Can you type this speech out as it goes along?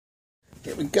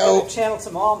Here we go. Channel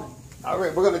some Allman. All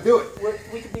right, we're going to do it.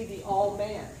 We could be the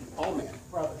Allman. Allman.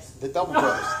 Brothers. The double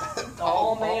brothers.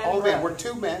 Allman. Allman. We're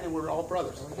two men and we're all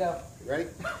brothers. Here we go. You ready?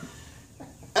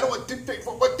 I don't want 2, 3,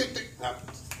 4, 1, 2, 3. No,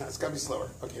 it's got to be slower.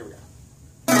 Okay, here we go.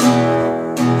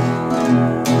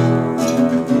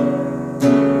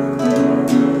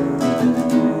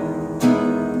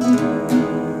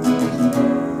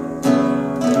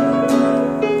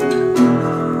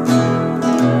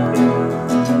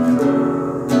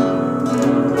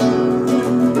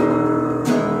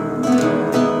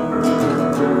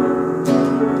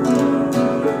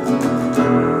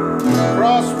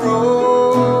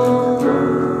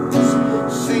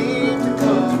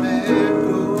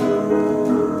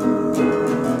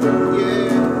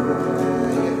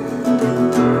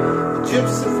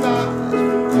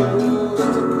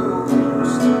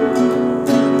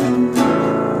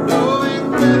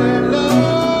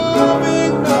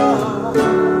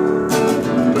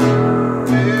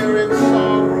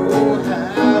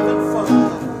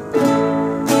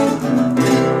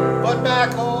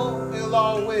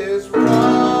 Always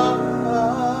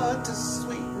run to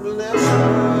sweet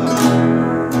Melissa.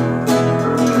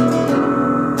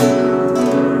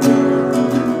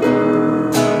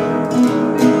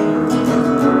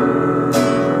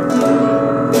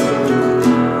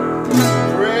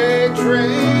 Freight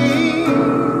train,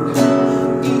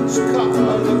 each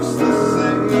car looks the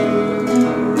same,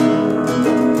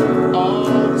 all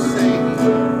the same.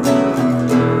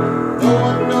 No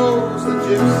one knows the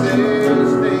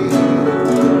gypsy's name.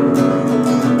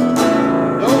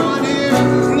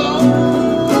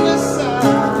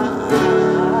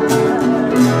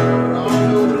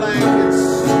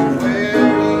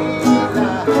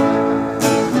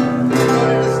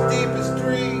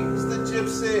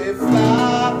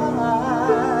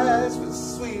 Flies with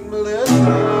sweet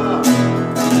Melissa.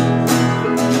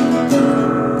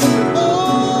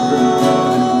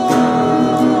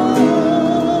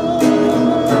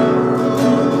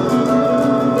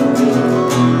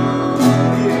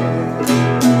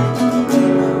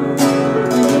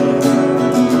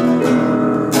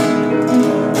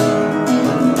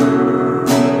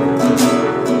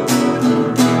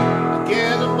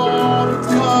 Again the morning's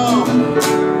come,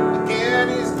 again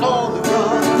he's on the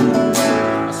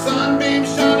run. Sunbeam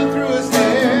shining through his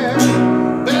hair,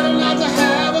 better not to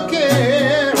have a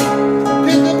care.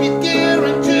 Pick up your gear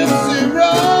and gypsy,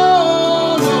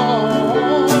 roll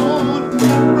on,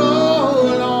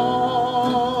 roll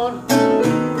on.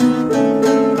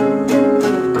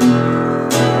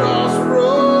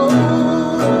 Crossroads,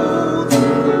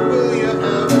 will you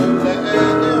ever let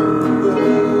him go?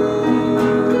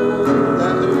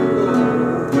 Let him go.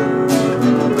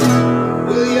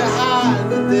 Will you hide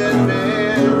the dead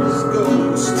man's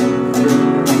ghost?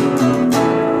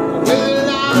 Or will it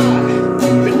lie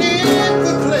beneath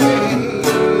the clay,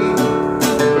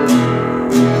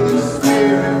 where the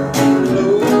spirit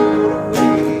float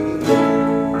away?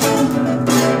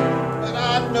 But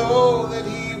I know that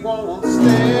he won't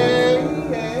stay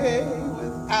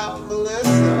without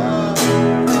Melissa.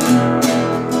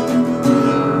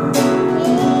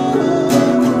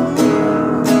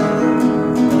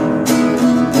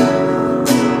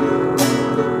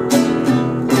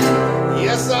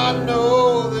 Yes, I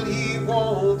know that he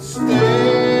won't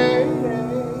stay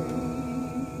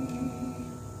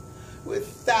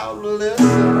without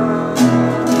Melissa.